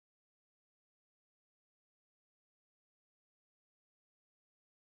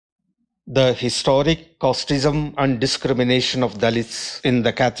The historic casteism and discrimination of Dalits in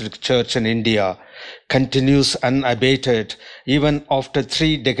the Catholic Church in India continues unabated even after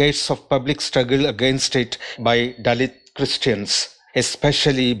 3 decades of public struggle against it by Dalit Christians,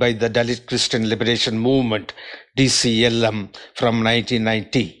 especially by the Dalit Christian Liberation Movement, DCLM, from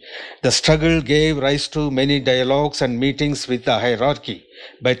 1990. The struggle gave rise to many dialogues and meetings with the hierarchy,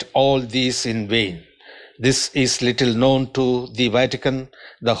 but all these in vain. This is little known to the Vatican,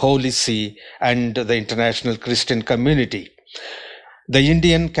 the Holy See, and the international Christian community. The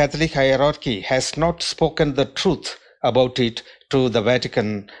Indian Catholic hierarchy has not spoken the truth about it to the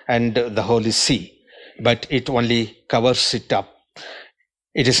Vatican and the Holy See, but it only covers it up.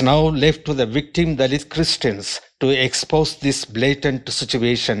 It is now left to the victim Dalit Christians to expose this blatant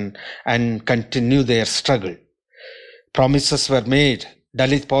situation and continue their struggle. Promises were made.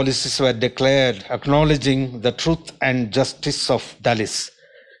 Dalit policies were declared, acknowledging the truth and justice of Dalits,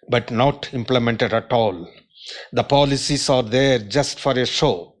 but not implemented at all. The policies are there just for a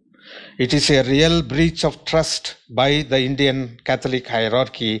show. It is a real breach of trust by the Indian Catholic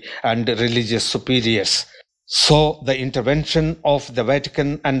hierarchy and religious superiors. So the intervention of the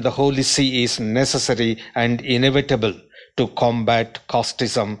Vatican and the Holy See is necessary and inevitable to combat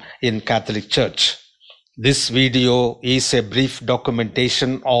casteism in Catholic Church. This video is a brief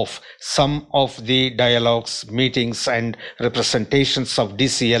documentation of some of the dialogues, meetings and representations of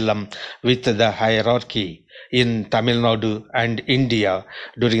DCLM with the hierarchy in Tamil Nadu and India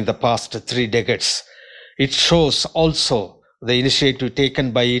during the past 3 decades. It shows also the initiative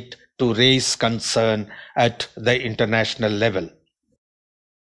taken by it to raise concern at the international level.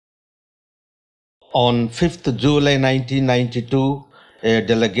 On 5th July 1992, a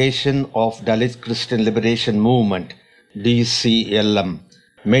delegation of Dalit Christian Liberation Movement, DCLM,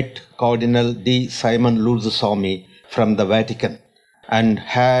 met Cardinal D. Simon Lurzaswamy from the Vatican and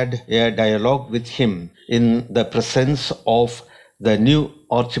had a dialogue with him in the presence of the new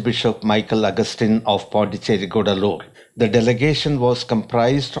Archbishop Michael Augustine of Pondicherry Gudalur. The delegation was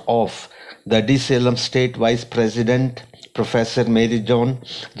comprised of the DCLM State Vice President Professor Mary John,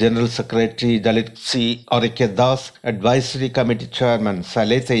 General Secretary Dalit C. Arikedas, Advisory Committee Chairman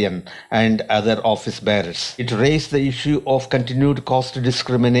Salethayan, and other office bearers. It raised the issue of continued caste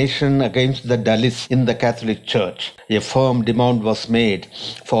discrimination against the Dalits in the Catholic Church. A firm demand was made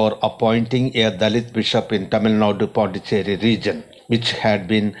for appointing a Dalit bishop in Tamil Nadu Pondicherry region, which had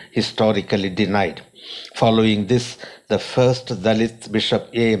been historically denied. Following this, the first Dalit Bishop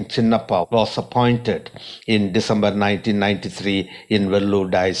A.M. Chinnappa was appointed in December 1993 in Vellore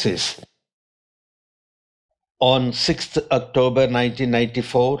Diocese. On 6th October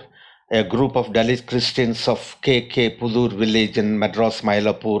 1994, a group of Dalit Christians of K.K. Pudur village in Madras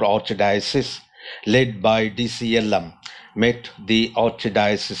Mylapore Archdiocese, led by DCLM, met the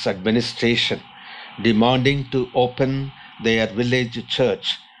Archdiocese administration, demanding to open their village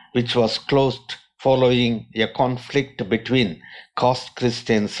church, which was closed following a conflict between caste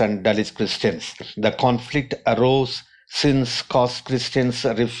Christians and Dalit Christians. The conflict arose since caste Christians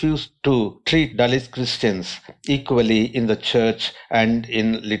refused to treat Dalit Christians equally in the church and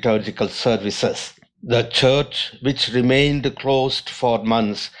in liturgical services. The church, which remained closed for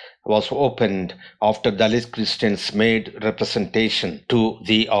months, was opened after Dalit Christians made representation to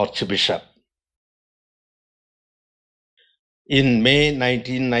the Archbishop. In May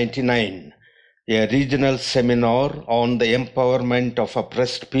 1999, a regional seminar on the empowerment of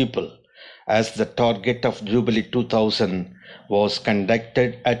oppressed people as the target of Jubilee 2000 was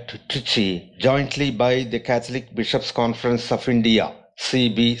conducted at Trichy jointly by the Catholic Bishops' Conference of India,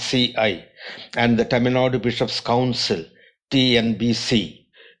 CBCI, and the Tamil Nadu Bishops' Council, TNBC,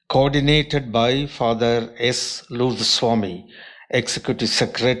 coordinated by Father S. Lurzaswamy, Executive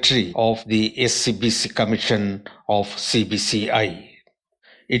Secretary of the SCBC Commission of CBCI.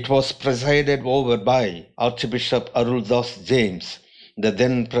 It was presided over by Archbishop Aruldas James, the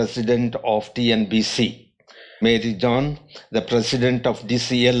then president of TNBC. Mary John, the president of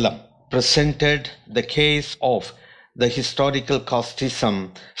DCLM, presented the case of the historical casteism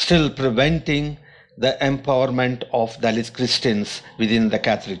still preventing the empowerment of Dalit Christians within the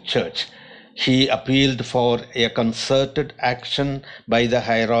Catholic Church. He appealed for a concerted action by the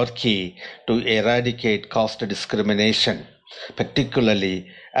hierarchy to eradicate caste discrimination, particularly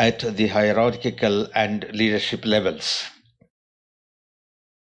at the hierarchical and leadership levels.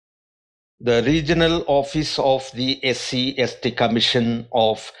 The regional office of the SC/ST Commission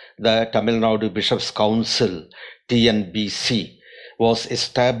of the Tamil Nadu Bishops' Council, TNBC, was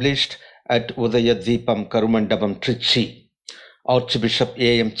established at Udayadipam Karumandapam, Trichy. Archbishop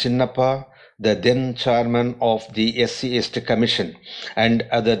A.M. Chinnappa, the then chairman of the SC/ST Commission, and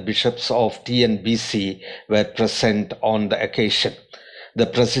other bishops of TNBC were present on the occasion. The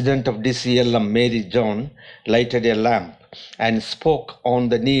president of DCLM, Mary John, lighted a lamp and spoke on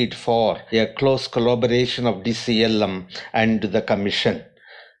the need for a close collaboration of DCLM and the Commission.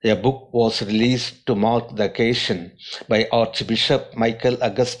 A book was released to mark the occasion by Archbishop Michael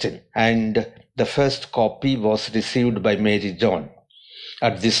Augustine, and the first copy was received by Mary John.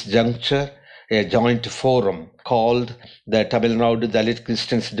 At this juncture, a joint forum called the Tamil Nadu Dalit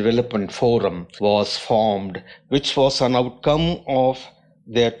Christians Development Forum was formed, which was an outcome of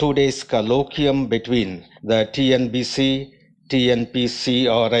the 2 days colloquium between the TNBC,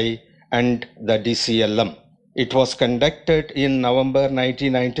 TNPCRI, and the DCLM. It was conducted in November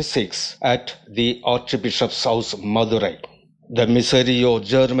 1996 at the Archbishop's House, Madurai. The Missouri of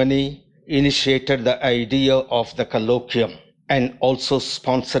Germany initiated the idea of the colloquium and also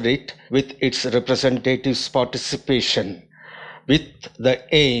sponsored it with its representatives' participation, with the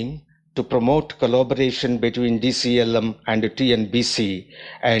aim to promote collaboration between DCLM and TNBC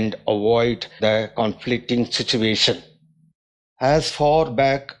and avoid the conflicting situation. As far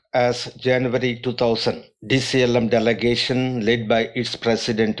back as January 2000, DCLM delegation led by its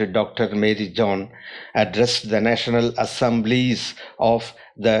president Dr. Mary John addressed the National Assemblies of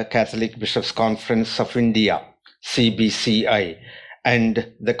the Catholic Bishops' Conference of India, CBCI,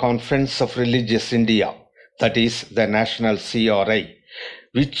 and the Conference of Religious India, that is the National CRI,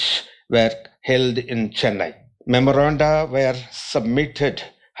 which were held in Chennai. Memoranda were submitted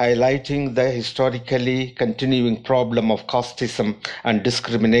highlighting the historically continuing problem of casteism and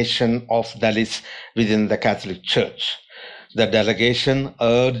discrimination of Dalits within the Catholic Church. The delegation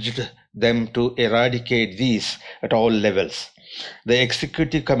urged them to eradicate these at all levels. The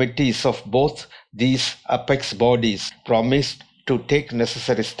executive committees of both these apex bodies promised to take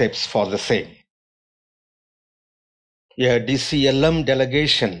necessary steps for the same. A DCLM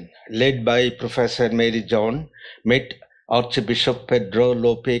delegation led by Professor Mary John met Archbishop Pedro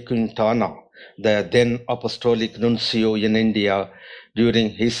Lope Quintana, the then Apostolic Nuncio in India, during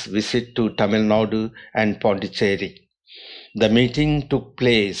his visit to Tamil Nadu and Pondicherry. The meeting took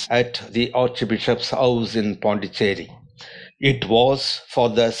place at the Archbishop's house in Pondicherry. It was for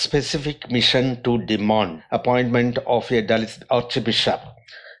the specific mission to demand appointment of a Dalit Archbishop,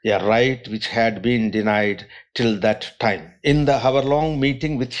 a right which had been denied till that time. In the hour-long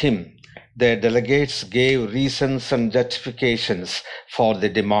meeting with him, the delegates gave reasons and justifications for the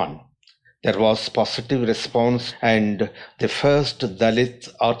demand. There was positive response, and the first Dalit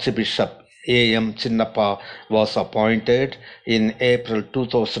Archbishop, A.M. Chinnappa, was appointed in April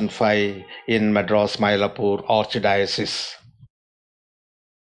 2005 in Madras Mylapore Archdiocese.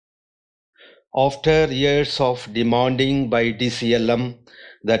 After years of demanding by DCLM,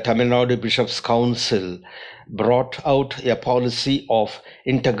 the Tamil Nadu Bishops' Council brought out a policy of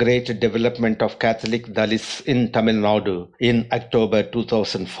integrated development of Catholic Dalits in Tamil Nadu in October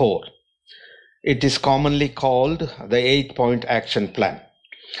 2004. It is commonly called the 8-point action plan.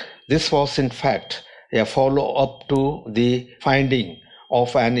 This was in fact a follow-up to the finding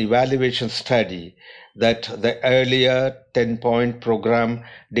of an evaluation study that the earlier 10-point program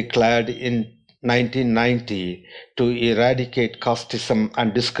declared in 1990 to eradicate casteism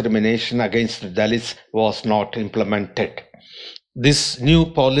and discrimination against Dalits was not implemented. This new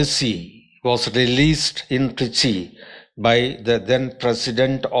policy was released in Trichy by the then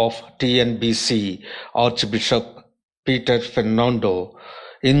president of TNBC, Archbishop Peter Fernando,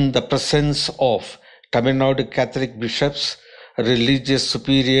 in the presence of Tamil Nadu Catholic bishops, religious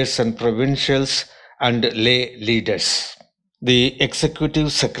superiors and provincials, and lay leaders. The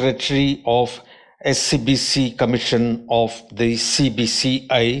executive secretary of SCBC Commission of the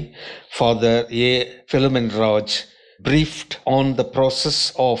CBCI, Father A. Philomen Raj, briefed on the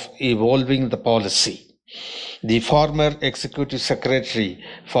process of evolving the policy. The former executive secretary,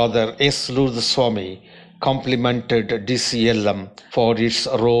 Father S. Lourdeswamy, complimented DCLM for its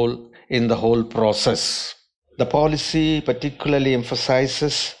role in the whole process. The policy particularly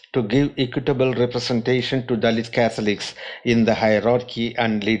emphasizes to give equitable representation to Dalit Catholics in the hierarchy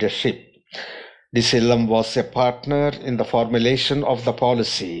and leadership. DCLM was a partner in the formulation of the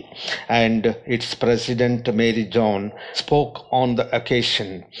policy, and its president Mary John spoke on the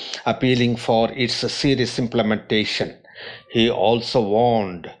occasion, appealing for its serious implementation. He also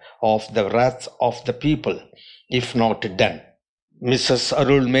warned of the wrath of the people if not done. Mrs.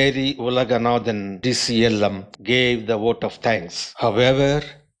 Arul Mary Ulaganathan, DCLM, gave the vote of thanks. However,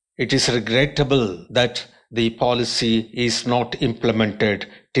 it is regrettable that the policy is not implemented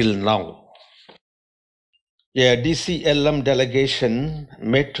till now. A DCLM delegation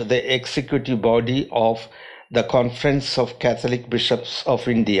met the executive body of the Conference of Catholic Bishops of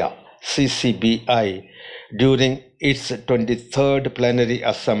India, CCBI, during its 23rd plenary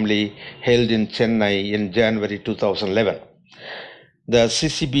assembly held in Chennai in January 2011. The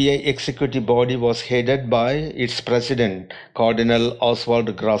CCBI executive body was headed by its president, Cardinal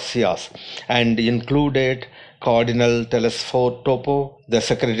Oswald Gracias, and included Cardinal Telesforo Topo, the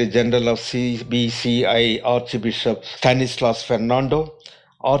Secretary General of CBCI Archbishop Stanislas Fernando,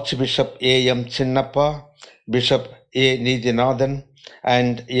 Archbishop A.M. Chinnappa, Bishop A. Nidhinathan,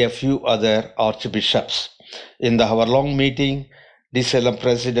 and a few other archbishops. In the hour-long meeting, DCLM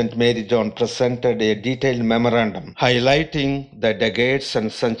President Mary John presented a detailed memorandum highlighting the decades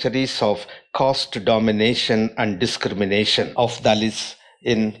and centuries of caste domination and discrimination of Dalits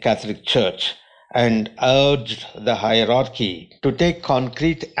in Catholic Church and urged the hierarchy to take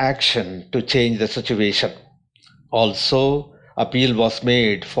concrete action to change the situation. Also, appeal was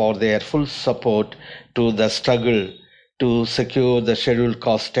made for their full support to the struggle to secure the scheduled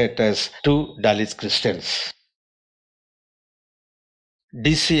caste status to Dalit Christians.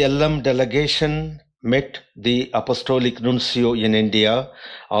 DCLM delegation met the Apostolic Nuncio in India,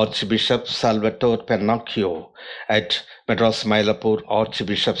 Archbishop Salvatore Pennacchio, at Madras Mylapore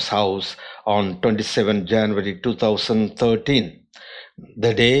Archbishop's house on 27 January 2013,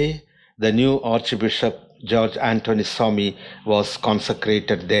 the day the new Archbishop George Anthony Swami was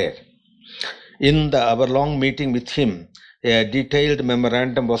consecrated there. In the hour-long meeting with him, a detailed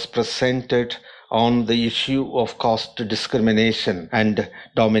memorandum was presented on the issue of caste discrimination and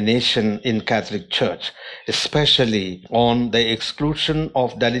domination in Catholic Church, especially on the exclusion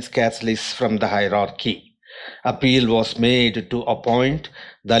of Dalit Catholics from the hierarchy. Appeal was made to appoint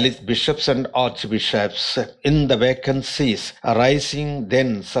Dalit bishops and archbishops in the vacancies arising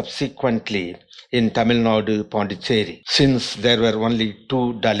then subsequently in Tamil Nadu, Pondicherry, since there were only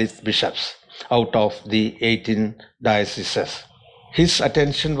 2 Dalit bishops out of the 18 dioceses. His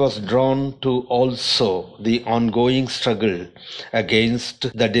attention was drawn to also the ongoing struggle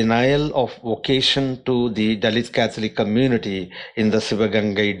against the denial of vocation to the Dalit Catholic community in the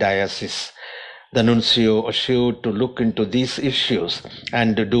Sivagangai diocese. The nuncio assured to look into these issues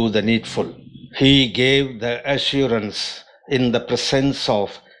and do the needful. He gave the assurance in the presence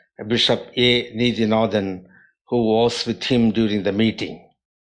of Bishop A. Nidhinathan, who was with him during the meeting.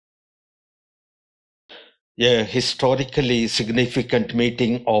 A historically significant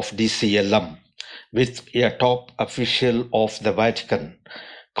meeting of DCLM with a top official of the Vatican,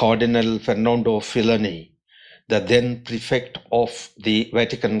 Cardinal Fernando Filoni, the then prefect of the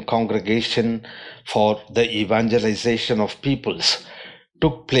Vatican Congregation for the Evangelization of Peoples,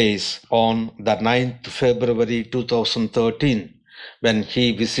 took place on the 9th February 2013 when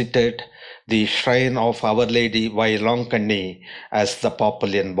he visited the shrine of Our Lady Vailankanni as the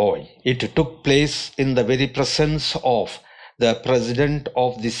Papalian boy. It took place in the very presence of the president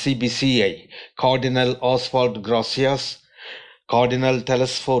of the CBCI, Cardinal Oswald Gracias, Cardinal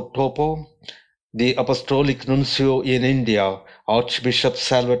Telesforo Topo, the Apostolic Nuncio in India, Archbishop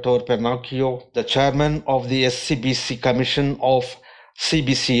Salvatore Pennacchio, the chairman of the SCBC Commission of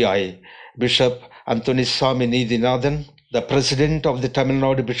CBCI, Bishop Anthony Swami Nidhinathan, the president of the Tamil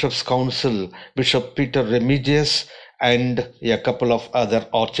Nadu Bishops' Council, Bishop Peter Remigius, and a couple of other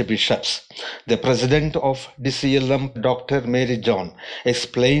archbishops. The president of DCLM, Dr. Mary John,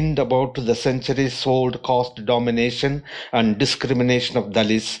 explained about the centuries-old caste domination and discrimination of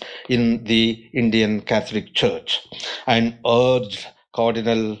Dalits in the Indian Catholic Church and urged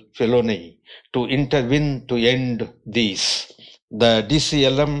Cardinal Filoni to intervene to end these. The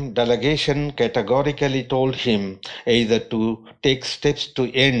DCLM delegation categorically told him either to take steps to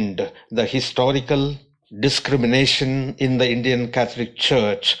end the historical discrimination in the Indian Catholic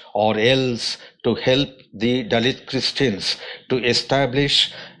Church or else to help the Dalit Christians to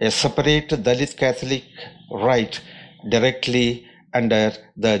establish a separate Dalit Catholic rite directly under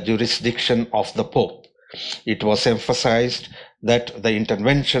the jurisdiction of the Pope. It was emphasized that the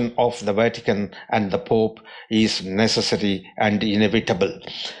intervention of the Vatican and the Pope is necessary and inevitable.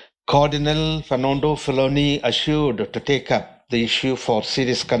 Cardinal Fernando Filoni assured to take up the issue for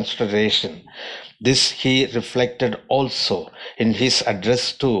serious consideration. This he reflected also in his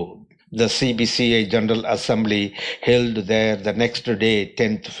address to the CBCI General Assembly held there the next day,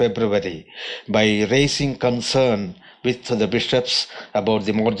 10th February, by raising concern with the bishops about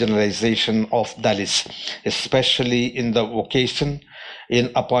the marginalization of Dalits, especially in the vocation,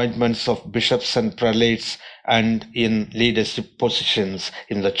 in appointments of bishops and prelates, and in leadership positions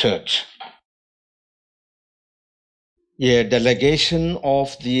in the church. A delegation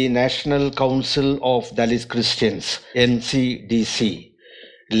of the National Council of Dalit Christians, NCDC,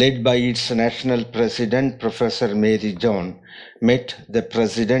 led by its national president, Professor Mary John, met the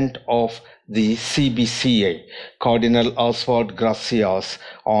president of the CBCA, Cardinal Oswald Gracias,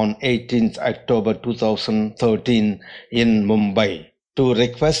 on 18th October 2013 in Mumbai to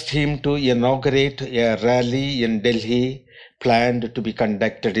request him to inaugurate a rally in Delhi planned to be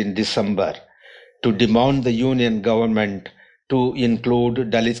conducted in December, to demand the Union government to include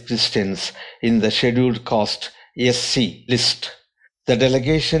Dalit Christians in the scheduled caste SC list. The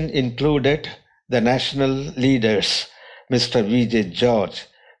delegation included the national leaders, Mr. V.J. George,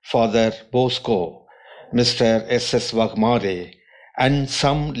 Father Bosco, Mr. S.S. Wagmare, and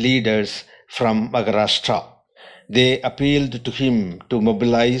some leaders from Maharashtra. They appealed to him to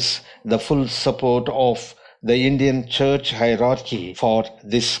mobilize the full support of the Indian church hierarchy for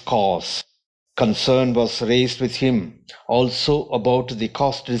this cause. Concern was raised with him also about the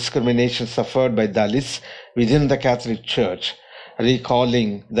caste discrimination suffered by Dalits within the Catholic Church,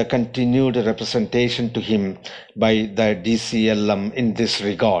 recalling the continued representation to him by the DCLM in this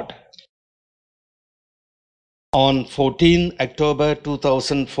regard. On 14 October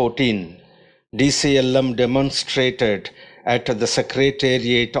 2014, DCLM demonstrated at the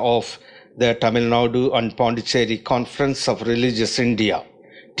Secretariat of the Tamil Nadu and Pondicherry Conference of Religious India,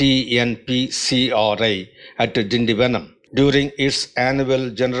 TNPCRI, at Dindivanam during its annual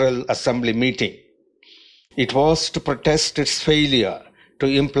General Assembly meeting. It was to protest its failure to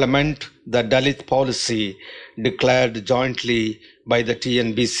implement the Dalit policy declared jointly by the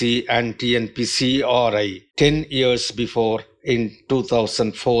TNBC and TNPCRI 10 years before in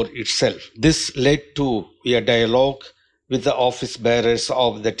 2004 itself. This led to a dialogue with the office bearers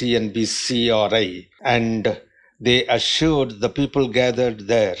of the TNBCRI, and they assured the people gathered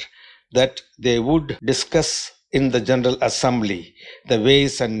there that they would discuss in the General Assembly the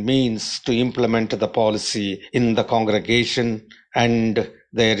ways and means to implement the policy in the congregation and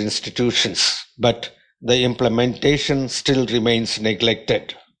their institutions, but the implementation still remains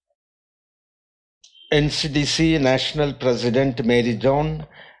neglected. NCDC National President Mary John,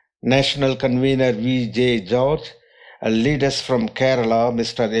 National Convener V.J. George, leaders from Kerala,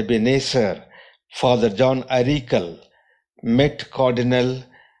 Mr. Ebenezer, Father John Arikal, met Cardinal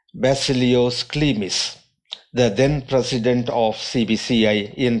Basilios Klimis, the then president of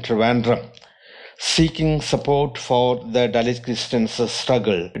CBCI in Trivandrum, seeking support for the Dalit Christians'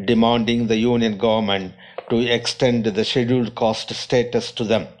 struggle, demanding the Union government to extend the scheduled caste status to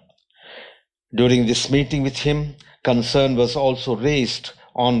them. During this meeting with him, concern was also raised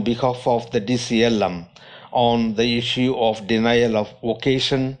on behalf of the DCLM on the issue of denial of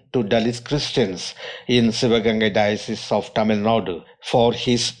vocation to Dalit Christians in Sivaganga Diocese of Tamil Nadu for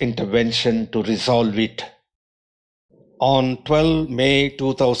his intervention to resolve it. On 12 May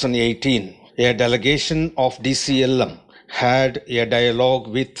 2018, a delegation of DCLM had a dialogue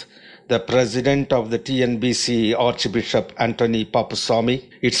with the President of the TNBC, Archbishop Anthony Papuswamy,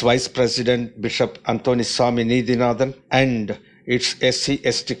 its Vice President, Bishop Anthony Swami Nidhinathan, and its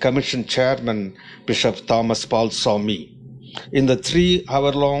SC/ST Commission Chairman, Bishop Thomas Paul Swami. In the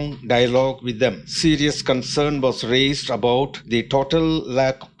 3-hour-long dialogue with them, serious concern was raised about the total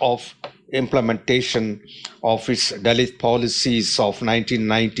lack of implementation of its Dalit policies of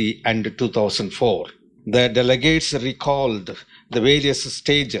 1990 and 2004. The delegates recalled the various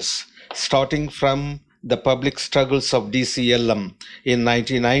stages, starting from the public struggles of DCLM in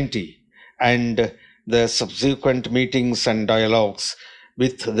 1990 and the subsequent meetings and dialogues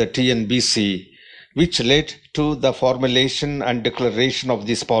with the TNBC, which led to the formulation and declaration of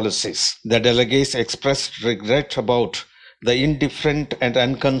these policies. The delegates expressed regret about the indifferent and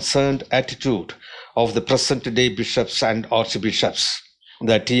unconcerned attitude of the present-day bishops and archbishops.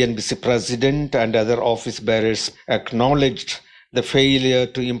 The TNBC president and other office bearers acknowledged the failure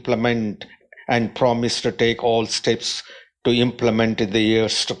to implement and promised to take all steps to implement in the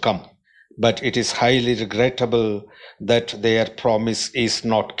years to come. But it is highly regrettable that their promise is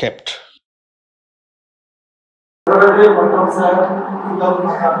not kept.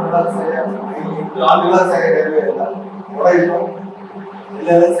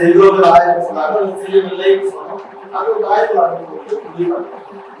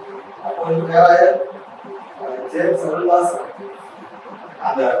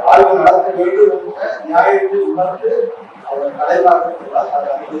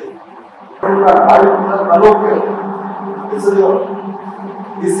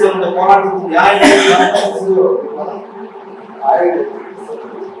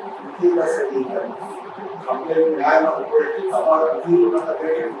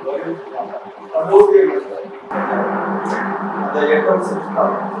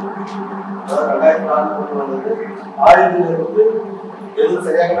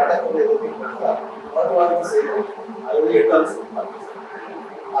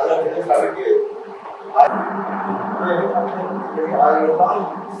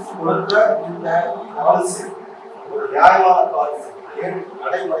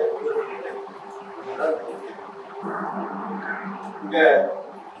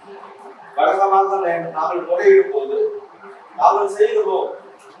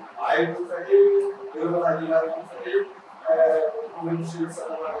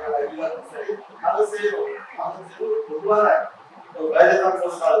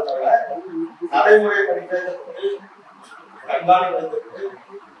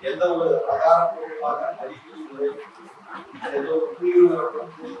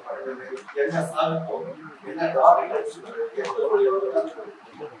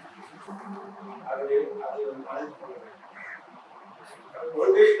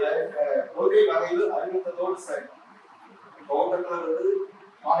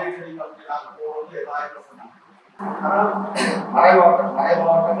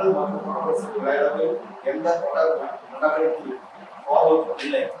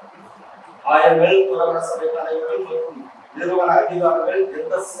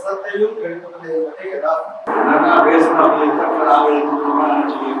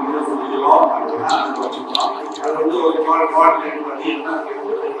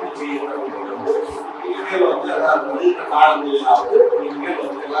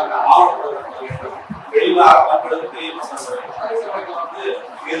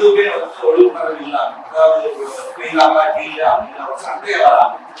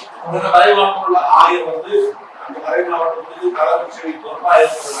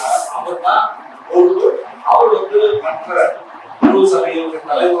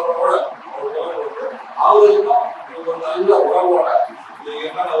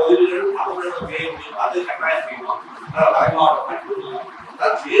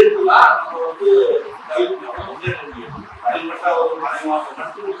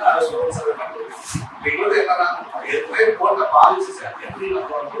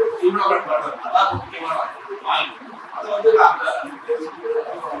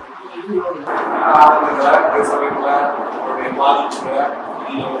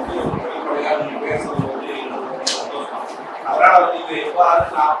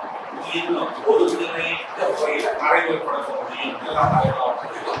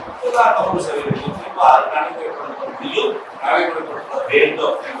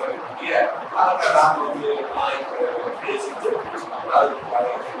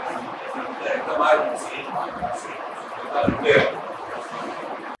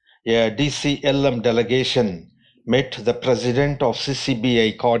 A DCLM delegation met the president of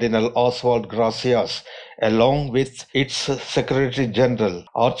CCBI, Cardinal Oswald Gracias, along with its Secretary General,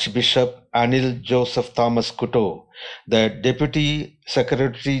 Archbishop Anil Joseph Thomas Kuto, the Deputy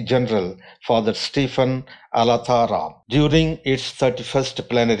Secretary General, Father Stephen Alathara, during its 31st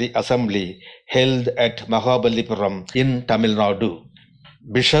plenary assembly held at Mahabalipuram in Tamil Nadu.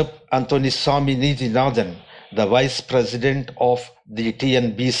 Bishop Anthony Sami Nidhinathan, the Vice President of the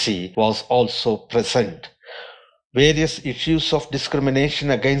TNBC, was also present. Various issues of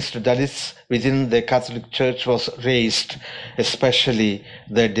discrimination against Dalits within the Catholic Church was raised, especially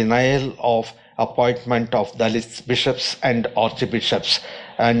the denial of appointment of Dalit bishops and archbishops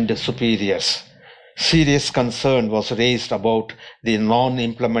and superiors. Serious concern was raised about the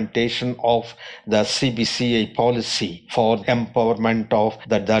non-implementation of the CBCA policy for empowerment of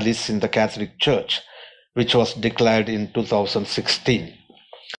the Dalits in the Catholic Church, which was declared in 2016.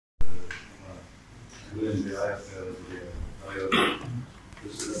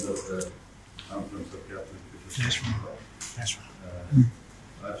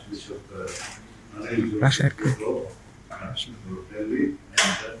 Archbishop Anil Joseph Kuto, Delhi, and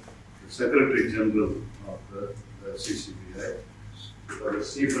the Secretary General of the CCBI,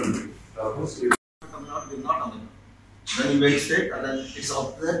 Stephen Thomas. Not on the then you wait state, and then it's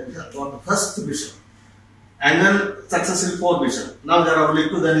up there. We have got the first bishop, and then successively 4 bishops. Now there are only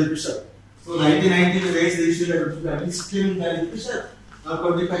 2 Dalit bishops. So 1990 we raised the issue that there is still Dalit bishops. Now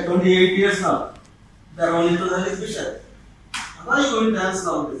 28 years now, there are only 2 Dalit bishops. How are you going to answer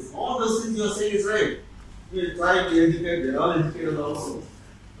all this? All those things you are saying is right. We try to educate, they are all educated also.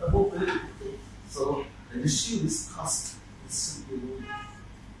 So the issue is cost, especially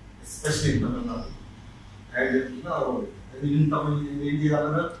in Tamil Nadu. And you know, in Tamil in India,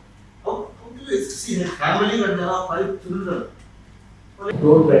 how do you see in a family when there are 5 children?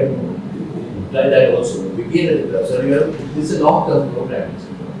 Don't that also begin at the club. So this is a long-term program.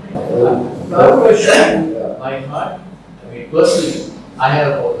 I share my heart. I mean, personally, I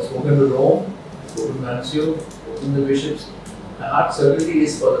have spoken to Rome, spoken to Nuncio, spoken to the bishops. My heart certainly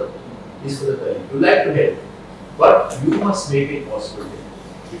is for the Dalit. You like to help, but you must make it possible.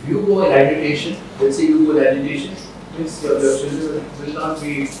 If you go in agitation, let's say you go in agitation, means your children will not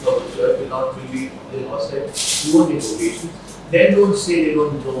be from the church, will not be hostile, you won't take vocations. Then don't say they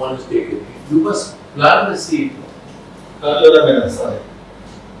don't want to take it. You must plant the seed. Sorry.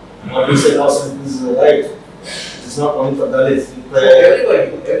 What you said also is right. It's not only for Dalits.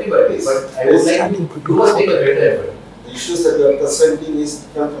 Everybody. But I would like you must take a better effort. The issues that you are presenting is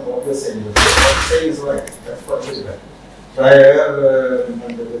come from what you are saying. What you say is right. That's what it is right. Prior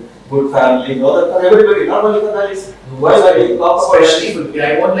good family, for everybody, not only for Dalits. Why are you talk about especially,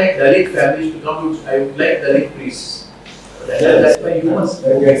 I want like Dalit families to come to, I would like Dalit priests. That's why you must.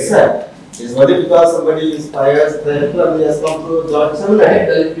 Exactly. It's not because somebody is pious, the family has come to George Seminary.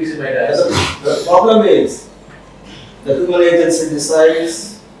 Dalit priest in my dad. The problem is, the human agency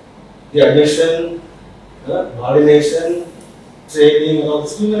decides the admission, ordination, training of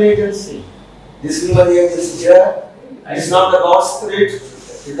this human agency. This human agency here is not the God spirit,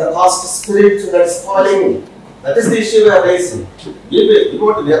 it's the caste spirit that is calling. That is the issue we are raising.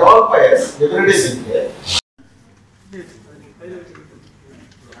 We are all pious, everybody is here.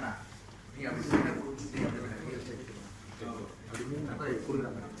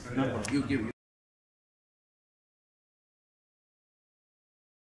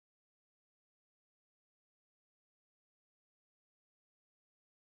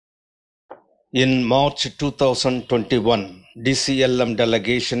 In March 2021, DCLM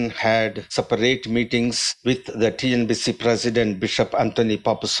delegation had separate meetings with the TNBC President Bishop Anthony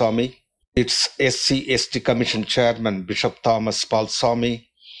Papaswamy, its SC/ST Commission Chairman Bishop Thomas Palswamy,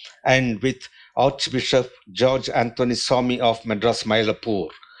 and with Archbishop George Anthony Swamy of Madras Mylapore,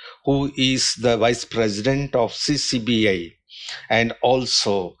 who is the Vice President of CCBI and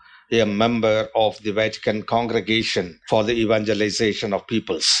also a member of the Vatican Congregation for the Evangelization of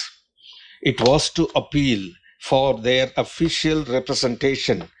Peoples. It was to appeal for their official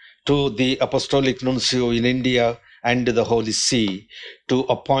representation to the Apostolic Nuncio in India and the Holy See to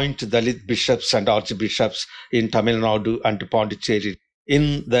appoint Dalit bishops and archbishops in Tamil Nadu and Pondicherry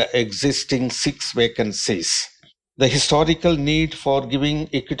in the existing 6 vacancies. The historical need for giving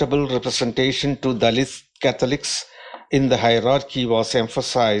equitable representation to Dalit Catholics in the hierarchy was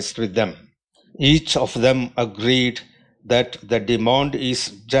emphasized with them. Each of them agreed that the demand is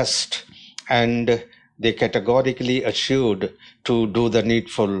just, and they categorically assured to do the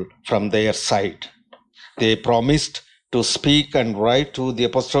needful from their side. They promised to speak and write to the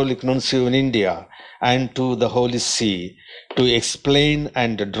Apostolic Nuncio in India and to the Holy See to explain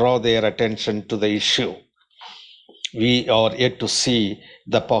and draw their attention to the issue. We are yet to see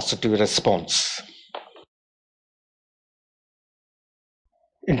the positive response.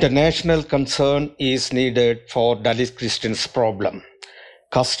 International concern is needed for Dalit Christians' problem.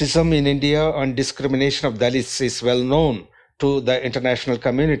 Casteism in India and discrimination of Dalits is well known to the international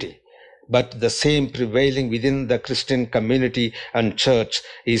community, but the same prevailing within the Christian community and church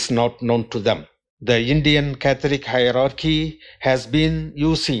is not known to them. The Indian Catholic hierarchy has been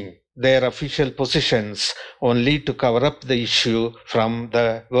using their official positions only to cover up the issue from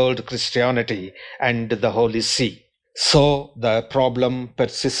the world Christianity and the Holy See. So the problem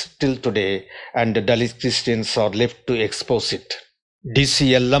persists till today, and the Dalit Christians are left to expose it.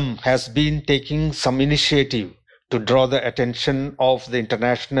 DCLM has been taking some initiative to draw the attention of the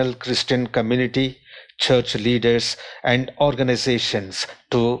international Christian community, church leaders, and organizations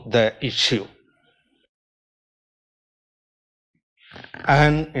to the issue.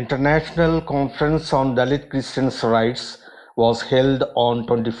 An international conference on Dalit Christians' rights was held on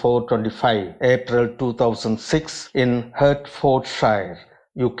 24-25 April 2006 in Hertfordshire,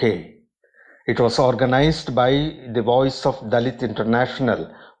 UK. It was organized by the Voice of Dalit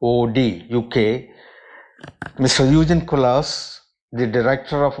International, OD, UK, Mr. Eugene Kulas, the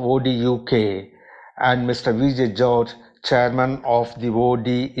Director of OD UK, and Mr. Vijay George, Chairman of the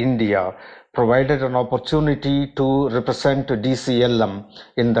OD India, provided an opportunity to represent DCLM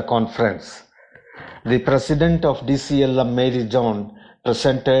in the conference. The President of DCLM, Mary John,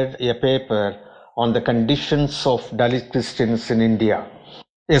 presented a paper on the conditions of Dalit Christians in India,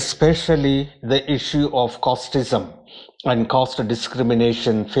 especially the issue of casteism and caste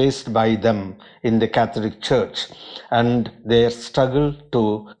discrimination faced by them in the Catholic Church and their struggle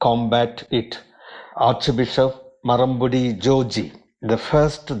to combat it. Archbishop Marambudi Joji the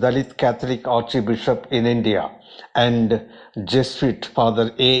first Dalit Catholic Archbishop in India, and Jesuit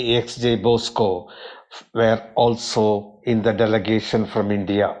Father A.X.J. Bosco were also in the delegation from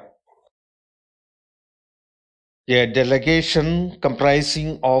India. A delegation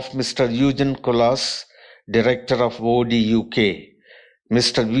comprising of Mr. Eugene Kulas, Director of OD UK,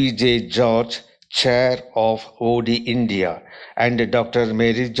 Mr. V.J. George, Chair of OD India, and Dr.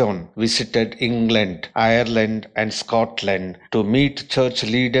 Mary John visited England, Ireland, and Scotland to meet church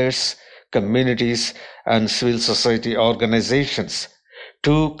leaders, communities, and civil society organizations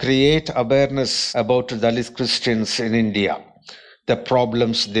to create awareness about Dalit Christians in India, the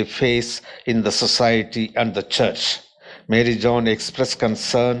problems they face in the society and the church. Mary John expressed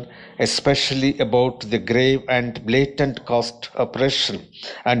concern especially about the grave and blatant caste oppression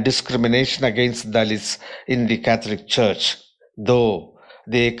and discrimination against Dalits in the Catholic Church. Though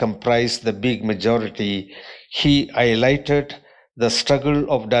they comprise the big majority, he highlighted the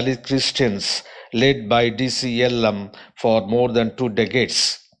struggle of Dalit Christians led by DCLM for more than 2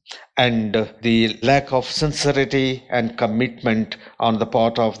 decades and the lack of sincerity and commitment on the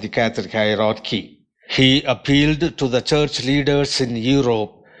part of the Catholic hierarchy. He appealed to the church leaders in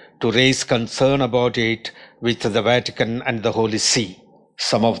Europe to raise concern about it with the Vatican and the Holy See.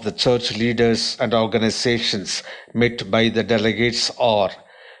 Some of the church leaders and organizations met by the delegates are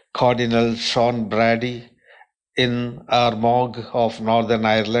Cardinal Sean Brady in Armagh of Northern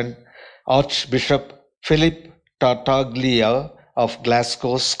Ireland, Archbishop Philip Tartaglia of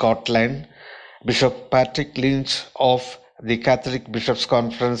Glasgow, Scotland, Bishop Patrick Lynch of the Catholic Bishops'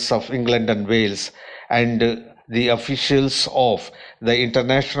 Conference of England and Wales, and the officials of the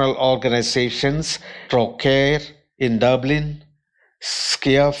international organizations Procare in Dublin,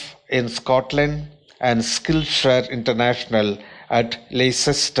 SCIAF in Scotland, and Skillshare International at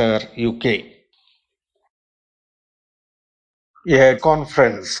Leicester, UK. A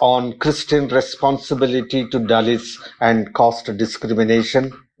conference on Christian responsibility to Dalits and caste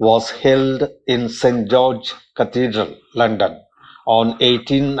discrimination was held in St. George Cathedral, London, on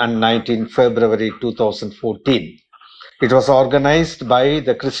 18 and 19 February 2014. It was organized by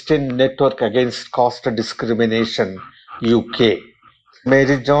the Christian Network Against Caste Discrimination, UK.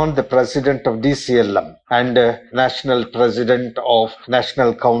 Mary John, the President of DCLM and National President of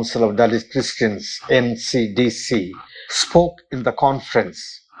National Council of Dalit Christians, NCDC, spoke in the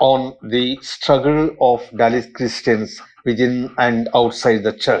conference on the struggle of Dalit Christians within and outside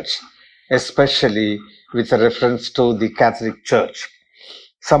the church, especially with reference to the Catholic Church.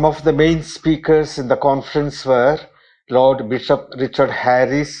 Some of the main speakers in the conference were Lord Bishop Richard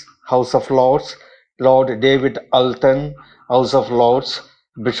Harris, House of Lords, Lord David Alton, House of Lords,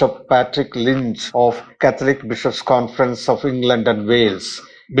 Bishop Patrick Lynch of Catholic Bishops' Conference of England and Wales,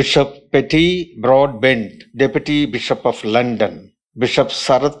 Bishop Petty Broadbent, Deputy Bishop of London, Bishop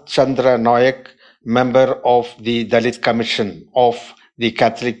Sarath Chandra Nayak, member of the Dalit Commission of the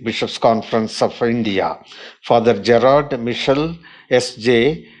Catholic Bishops' Conference of India, Father Gerard Michel,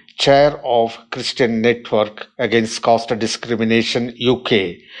 S.J., Chair of Christian Network Against Caste Discrimination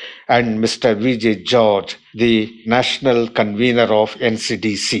UK, and Mr. V.J. George, the National Convener of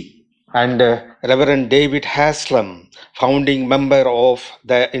NCDC, and Reverend David Haslam, founding member of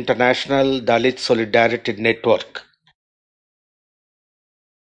the International Dalit Solidarity Network.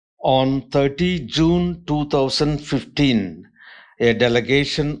 On 30 June 2015, a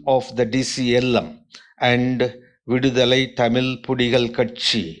delegation of the DCLM and Vidudalai Tamil Pudigal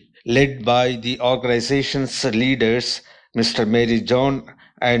Katchi, led by the organization's leaders, Mr. Mary John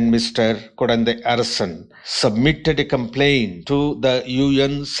and Mr. Kodandai Arasan, submitted a complaint to the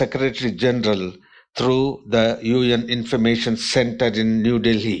UN Secretary General through the UN Information Center in New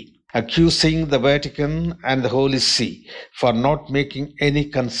Delhi, accusing the Vatican and the Holy See for not making any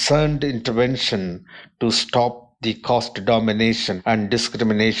concerned intervention to stop the caste domination and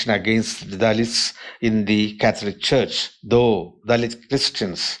discrimination against the Dalits in the Catholic Church, though Dalit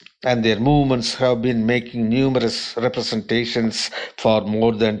Christians and their movements have been making numerous representations for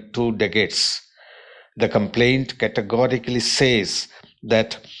more than 2 decades. The complaint categorically says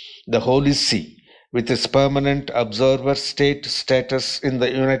that the Holy See, with its permanent observer state status in the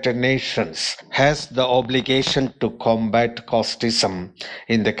United Nations, has the obligation to combat casteism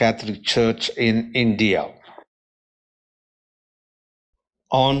in the Catholic Church in India.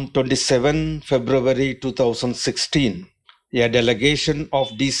 On 27 February 2016, a delegation of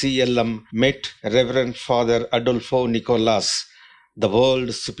DCLM met Reverend Father Adolfo Nicolas, the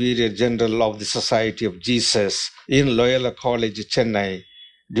World Superior General of the Society of Jesus, in Loyola College, Chennai,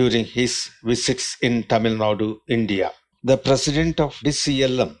 during his visits in Tamil Nadu, India. The President of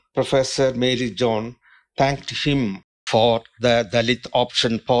DCLM, Professor Mary John, thanked him for the Dalit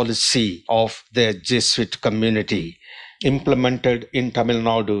option policy of the Jesuit community, implemented in Tamil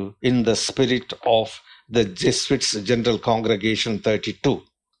Nadu in the spirit of the Jesuits General Congregation 32.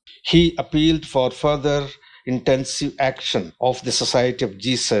 He appealed for further intensive action of the Society of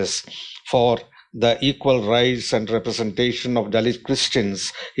Jesus for the equal rights and representation of Dalit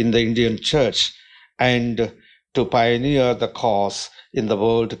Christians in the Indian Church and to pioneer the cause in the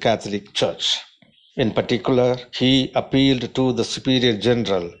World Catholic Church. In particular, he appealed to the Superior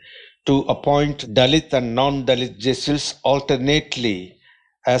General to appoint Dalit and non-Dalit Jesuits alternately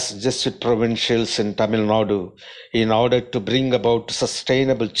as Jesuit provincials in Tamil Nadu in order to bring about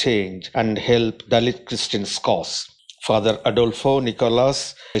sustainable change and help Dalit Christians' cause. Father Adolfo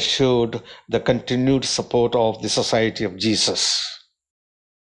Nicolas assured the continued support of the Society of Jesus.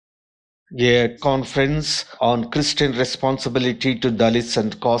 A conference on Christian responsibility to Dalits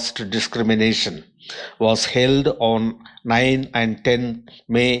and caste discrimination was held on 9 and 10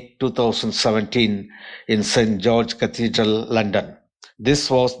 May 2017 in St. George Cathedral, London.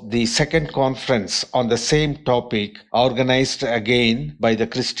 This was the second conference on the same topic organized again by the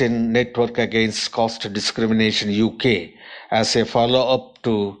Christian Network Against Caste Discrimination UK as a follow-up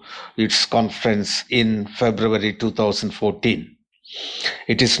to its conference in February 2014.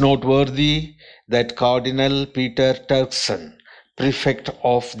 It is noteworthy that Cardinal Peter Turkson, Prefect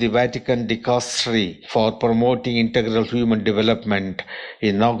of the Vatican Dicastery for Promoting Integral Human Development,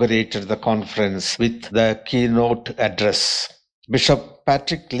 inaugurated the conference with the keynote address. Bishop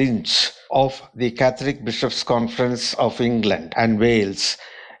Patrick Lynch of the Catholic Bishops' Conference of England and Wales,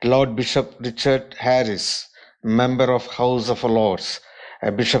 Lord Bishop Richard Harris, member of House of Lords,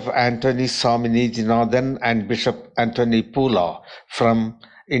 Bishop Anthony Swaminathan and Bishop Anthony Pula from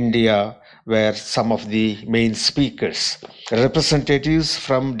India were some of the main speakers. Representatives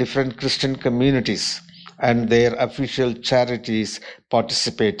from different Christian communities and their official charities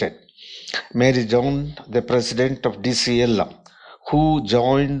participated. Mary John, the president of DCLM, who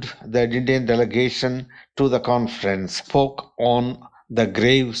joined the Indian delegation to the conference, spoke on the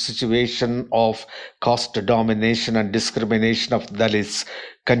grave situation of caste domination and discrimination of Dalits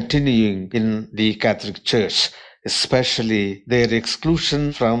continuing in the Catholic Church, especially their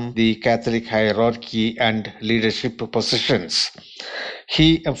exclusion from the Catholic hierarchy and leadership positions.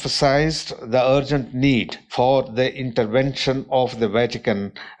 He emphasized the urgent need for the intervention of the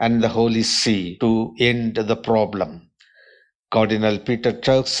Vatican and the Holy See to end the problem. Cardinal Peter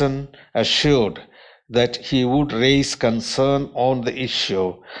Turkson assured that he would raise concern on the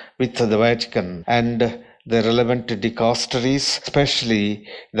issue with the Vatican and the relevant dicasteries, especially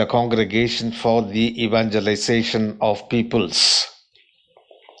the Congregation for the Evangelization of Peoples.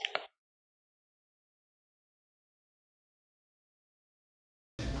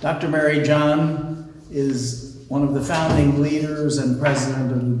 Dr. Mary John is one of the founding leaders and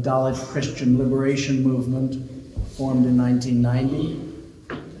president of the Dalit Christian Liberation Movement, formed in 1990.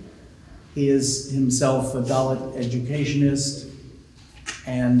 He is himself a Dalit educationist,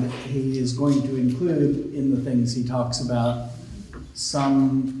 and he is going to include in the things he talks about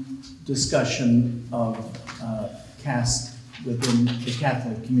some discussion of caste within the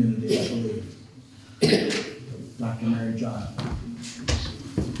Catholic community, I believe. Dr. Mary John.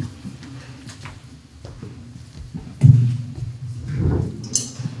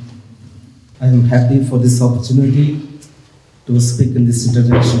 I am happy for this opportunity to speak in this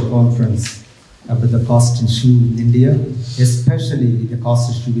international conference about the caste issue in India, especially the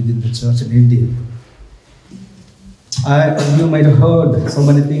caste issue within the church in India. You might have heard so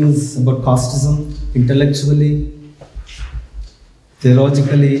many things about casteism, intellectually,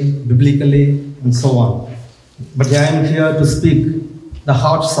 theologically, biblically, and so on. But I am here to speak the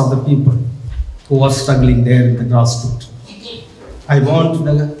hearts of the people who are struggling there in the grassroots. I want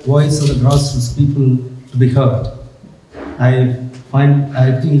the voice of the grassroots people to be heard. I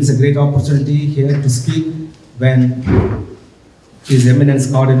think it's a great opportunity here to speak when His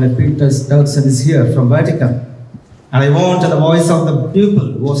Eminence Cardinal Peter Turkson is here from Vatican. And I want the voice of the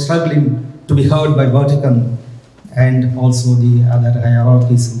people who are struggling to be heard by Vatican and also the other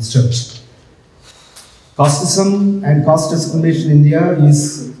hierarchies in the church. Casteism and caste discrimination in India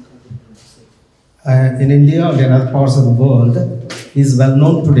is in India and in other parts of the world is well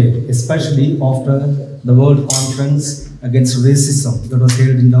known today, especially after the World Conference Against Racism that was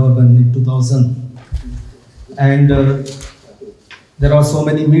held in Durban in 2000. And there are so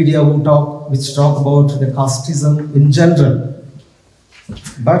many media which talk about the casteism in general.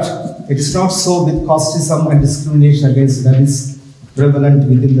 But it is not so with casteism and discrimination against that is prevalent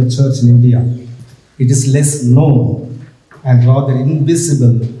within the church in India. It is less known and rather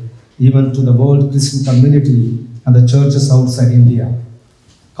invisible even to the world Christian community and the churches outside India.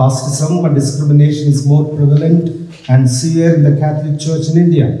 Casteism and discrimination is more prevalent and severe in the Catholic Church in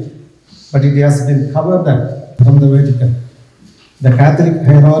India, but it has been covered up from the Vatican. The Catholic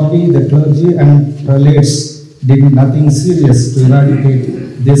hierarchy, the clergy and prelates did nothing serious to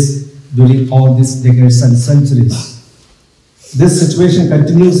eradicate this during all these decades and centuries. This situation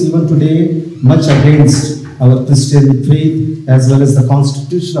continues even today, much against our Christian faith as well as the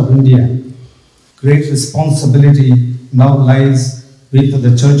Constitution of India. Great responsibility now lies with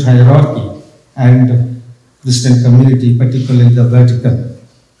the church hierarchy and Christian community, particularly the Vatican.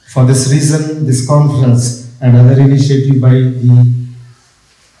 For this reason, this conference and other initiative by the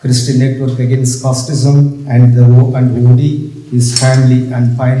Christian Network Against Casteism and the OD is timely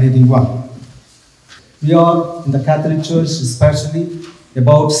and pioneering one. We are in the Catholic Church, especially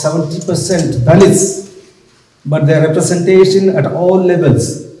about 70% Dalits, but their representation at all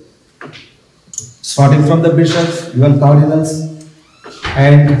levels, starting from the bishops, even cardinals,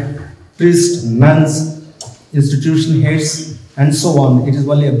 and priests, nuns, institution heads, and so on, it is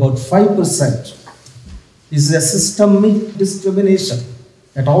only about 5%. It's a systemic discrimination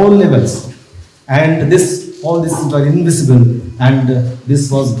at all levels, and all this were invisible, and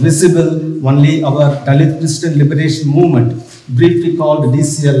this was visible only our Dalit Christian Liberation Movement, briefly called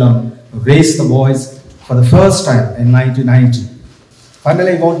DCLM, raised the voice for the first time in 1990.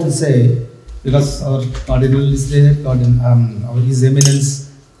 Finally, I want to say, because our Cardinal is there, His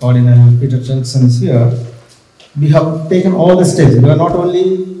Eminence, Cardinal Peter Turkson is here, we have taken all the steps. We have not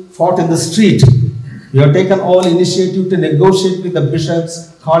only fought in the street, we have taken all initiative to negotiate with the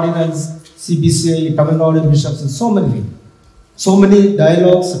bishops, cardinals, CBCI, Tamil Nadu bishops, and so many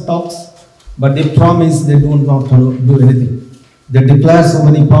dialogues, talks, but they promise they do not do anything. They declare so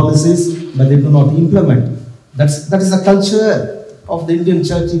many policies, but they do not implement. That is the culture of the Indian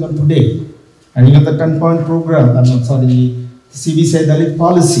church even today. And even the 10-point program, CBCI Dalit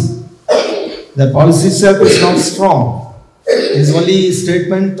policy. The policy itself is not strong. It is only a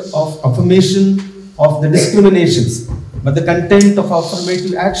statement of affirmation of the discriminations. But the content of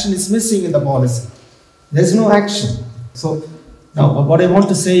affirmative action is missing in the policy. There is no action. So now what I want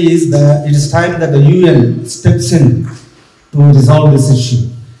to say is that it is time that the UN steps in to resolve this issue.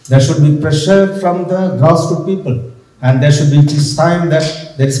 There should be pressure from the grassroots people, and there should be, it is time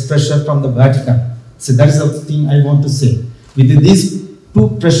that there is pressure from the Vatican. So that is the thing I want to say. With these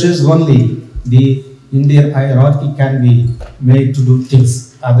two pressures only, the Indian hierarchy can be made to do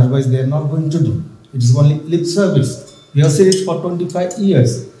things. Otherwise, they are not going to do. It is only lip service. We have said it for 25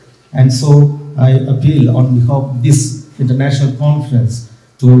 years. And so I appeal on behalf of this international conference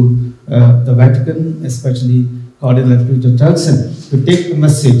to the Vatican, especially Cardinal Peter Turkson, to take the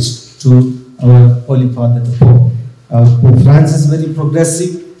message to our Holy Father the Pope. Pope Francis is very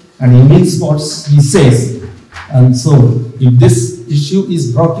progressive and he means what he says. And so if this issue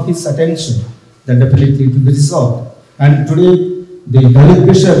is brought to his attention, then definitely it will be resolved. And today, the Dalit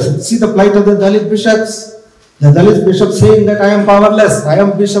bishops, see the plight of the Dalit bishops. The Dalit bishops saying that I am powerless, I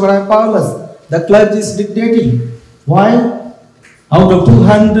am bishop and I am powerless. The clergy is dictating. Why? Out of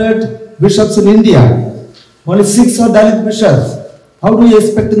 200 bishops in India, only 6 are Dalit bishops. How do you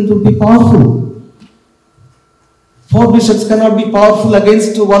expect them to be powerful? 4 bishops cannot be powerful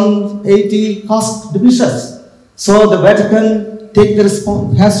against 180 caste bishops. So the Vatican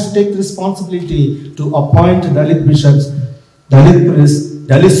has to take the responsibility to appoint Dalit bishops, Dalit priests,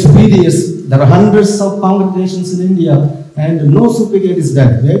 Dalit superiors. There are hundreds of congregations in India and no superior is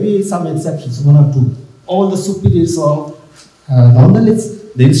there. Maybe some exceptions, 1 or 2. All the superiors are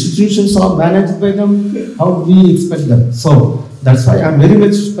non-Dalits. The institutions are managed by them. How do we expect them? So that's why I'm very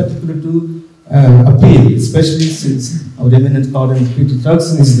much particular to appeal, especially since our eminent Cardinal Peter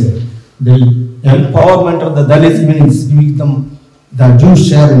Turkson is there. The empowerment of the Dalits means giving them the due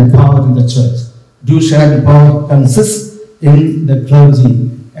share in power in the church. Due share in power consists in the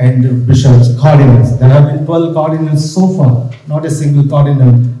clergy and bishops, cardinals. There have been 12 cardinals so far, not a single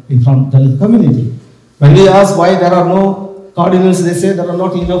cardinal in front of the community. When we ask why there are no cardinals, they say there are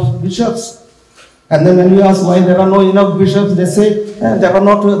not enough bishops. And then when we ask why there are no enough bishops, they say there are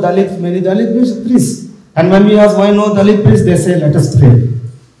not many Dalit priests. And when we ask why no Dalit priests, they say let us pray.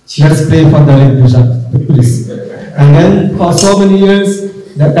 Let us pray for Dalit bishops, priests. And then for so many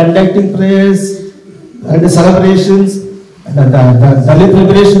years, they are conducting prayers and the celebrations. The Dalit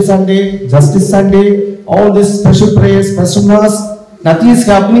Liberation Sunday, Justice Sunday, all these special prayers, special mass, nothing is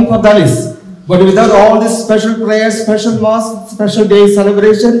happening for Dalits. But without all these special prayers, special mass, special day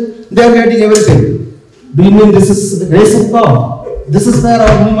celebration, they are getting everything. Do you mean this is the grace of God? This is where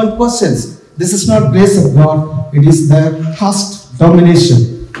our movement questions. This is not grace of God, it is the caste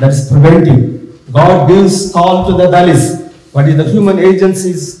domination that is preventing God gives call to the Dalits. What is the human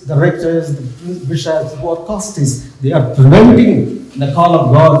agencies, the rectors, the bishops, who are castes, they are preventing the call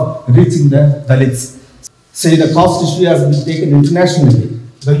of God reaching the Dalits. Say the caste issue has been taken internationally.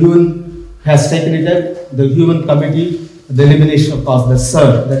 The UN has taken it up, the UN Committee, the elimination of caste, the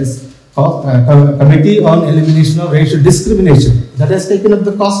CER, that is Committee on Elimination of Racial Discrimination, that has taken up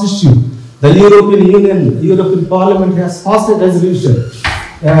the caste issue. The European Union, European Parliament has passed a resolution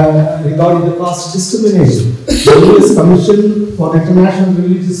regarding the caste discrimination. The US Commission for International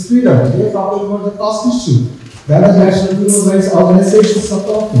Religious Freedom, they are talking about the caste issue. The other national human rights organizations are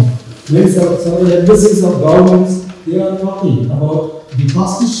talking. Several embassies of governments, they are talking about the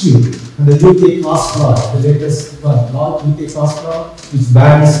caste issue. And the UK caste law, the latest one, UK caste law, which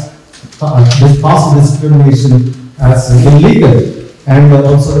bans caste discrimination as illegal. And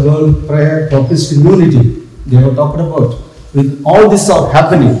also the World Prayer for Christian Unity, they were talking about. With all this are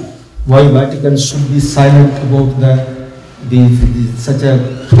happening, why Vatican should be silent about such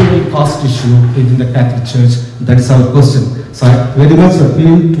a cruel caste issue within the Catholic Church? That is our question. So I very much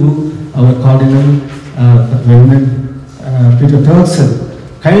appeal to our Cardinal, Reverend Peter Turkson.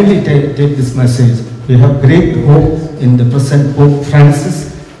 Kindly take this message. We have great hope in the present Pope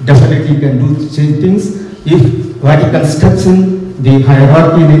Francis. Definitely can do change things. If Vatican steps in, the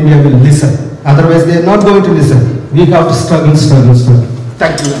hierarchy in India will listen. Otherwise, they are not going to listen. We have to struggle.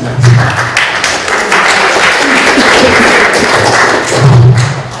 Thank you very much.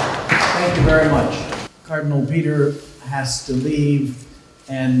 Thank you very much. Cardinal Peter has to leave,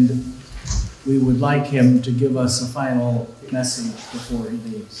 and we would like him to give us a final message before he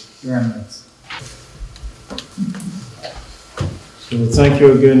leaves. Your Eminence. So thank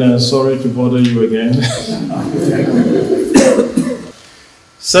you again, and sorry to bother you again.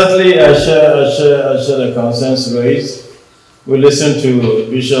 Certainly, I share the concerns raised. We listen to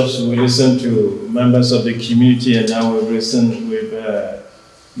bishops, we listen to members of the community, and now we've listened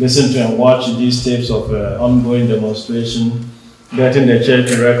to and watched these tapes of ongoing demonstration, getting the church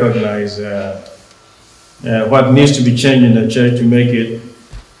to recognize what needs to be changed in the church to make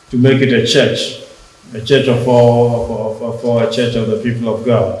it a church of all, a church of the people of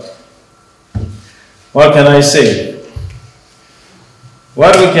God. What can I say?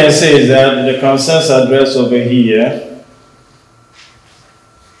 What we can say is that the concerns addressed over here,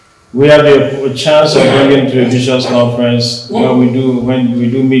 we have a chance of bringing to a bishops' conference when we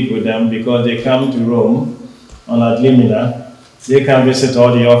do meet with them, because they come to Rome on ad limina. They can visit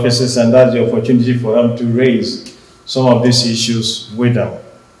all the offices, and that's the opportunity for them to raise some of these issues with them.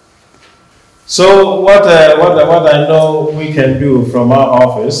 So what I know we can do from our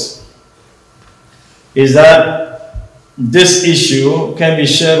office is that this issue can be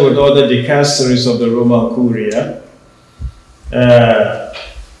shared with other dicasteries of the Roman Curia,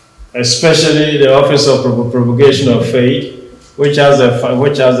 especially the Office of Propagation of Faith, which has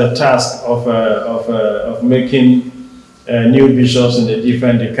the task of making new bishops in the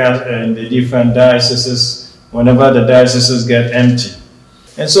different dioceses whenever the dioceses get empty.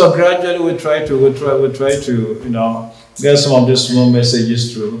 And so gradually we try to get some of these small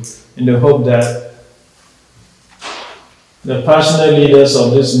messages through, in the hope that the passionate leaders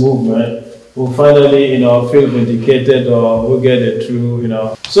of this movement will finally, feel vindicated, or will get it through,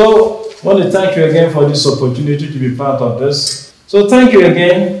 So I want to thank you again for this opportunity to be part of this. So thank you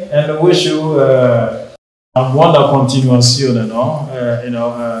again, and I wish you a buona continuazione,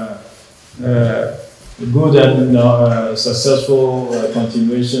 good and successful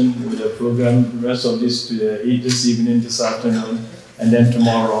continuation with the program, the rest of this evening, this afternoon, and then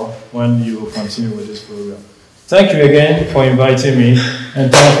tomorrow when you will continue with this program. Thank you again for inviting me, and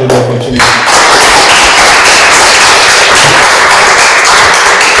thanks for the opportunity.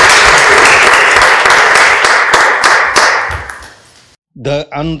 The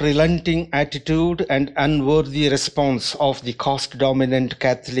unrelenting attitude and unworthy response of the caste-dominant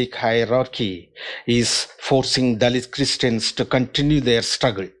Catholic hierarchy is forcing Dalit Christians to continue their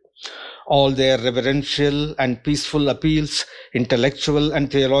struggle. All their reverential and peaceful appeals, intellectual and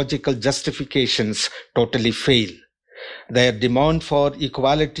theological justifications totally fail. Their demand for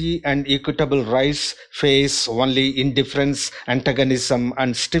equality and equitable rights face only indifference, antagonism,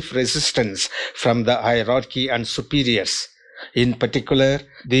 and stiff resistance from the hierarchy and superiors. In particular,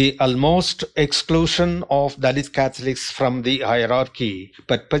 the almost exclusion of Dalit Catholics from the hierarchy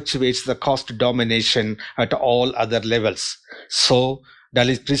perpetuates the caste domination at all other levels. So,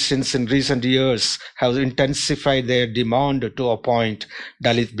 Dalit Christians in recent years have intensified their demand to appoint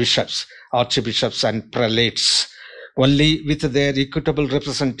Dalit bishops, archbishops, and prelates Only with their equitable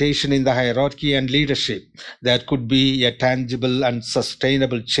representation in the hierarchy and leadership, there could be a tangible and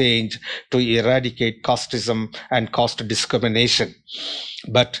sustainable change to eradicate casteism and caste discrimination.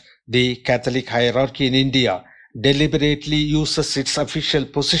 But the Catholic hierarchy in India deliberately uses its official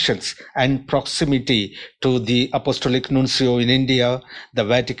positions and proximity to the Apostolic Nuncio in India, the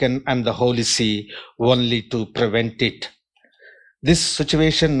Vatican, and the Holy See only to prevent it. This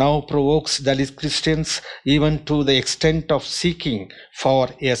situation now provokes Dalit Christians even to the extent of seeking for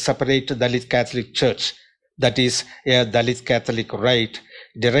a separate Dalit Catholic Church, that is, a Dalit Catholic rite,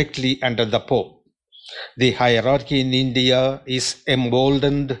 directly under the Pope. The hierarchy in India is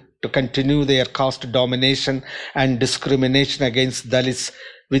emboldened to continue their caste domination and discrimination against Dalits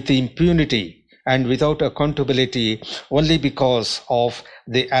with impunity and without accountability only because of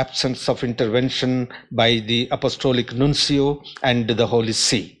the absence of intervention by the Apostolic Nuncio and the Holy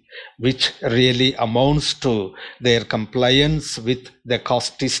See, which really amounts to their compliance with the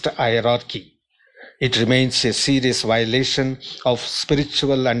casteist hierarchy. It remains a serious violation of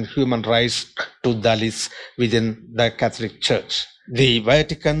spiritual and human rights to Dalits within the Catholic Church. The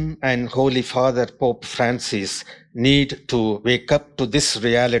Vatican and Holy Father Pope Francis need to wake up to this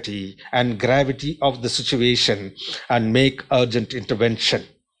reality and gravity of the situation and make urgent intervention.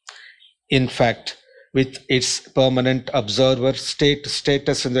 In fact, with its permanent observer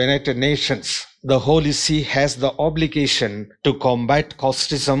status in the United Nations, the Holy See has the obligation to combat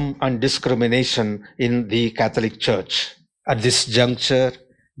casteism and discrimination in the Catholic Church. At this juncture,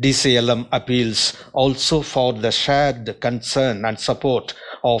 DCLM appeals also for the shared concern and support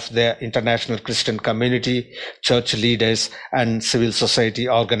of the international Christian community, church leaders, and civil society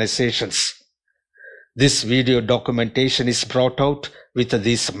organizations. This video documentation is brought out with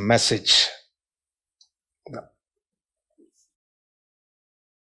this message.